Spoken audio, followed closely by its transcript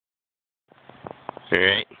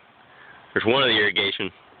Alright. There's one of the irrigation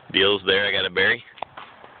deals there I gotta bury.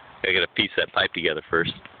 I gotta piece that pipe together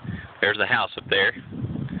first. There's the house up there.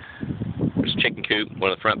 There's a chicken coop,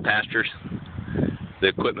 one of the front pastures. The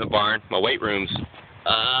equipment barn. My weight room's,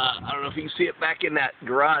 I don't know if you can see it back in that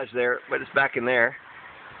garage there, but it's back in there.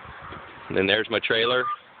 And then there's my trailer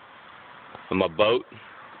and my boat.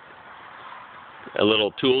 A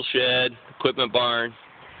little tool shed, equipment barn,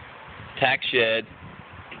 tack shed,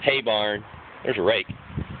 hay barn. There's a rake.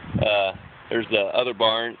 There's the other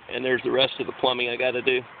barn, and there's the rest of the plumbing I got to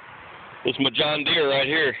do. This is my John Deere right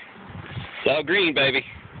here. It's all green, baby.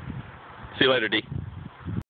 See you later, D.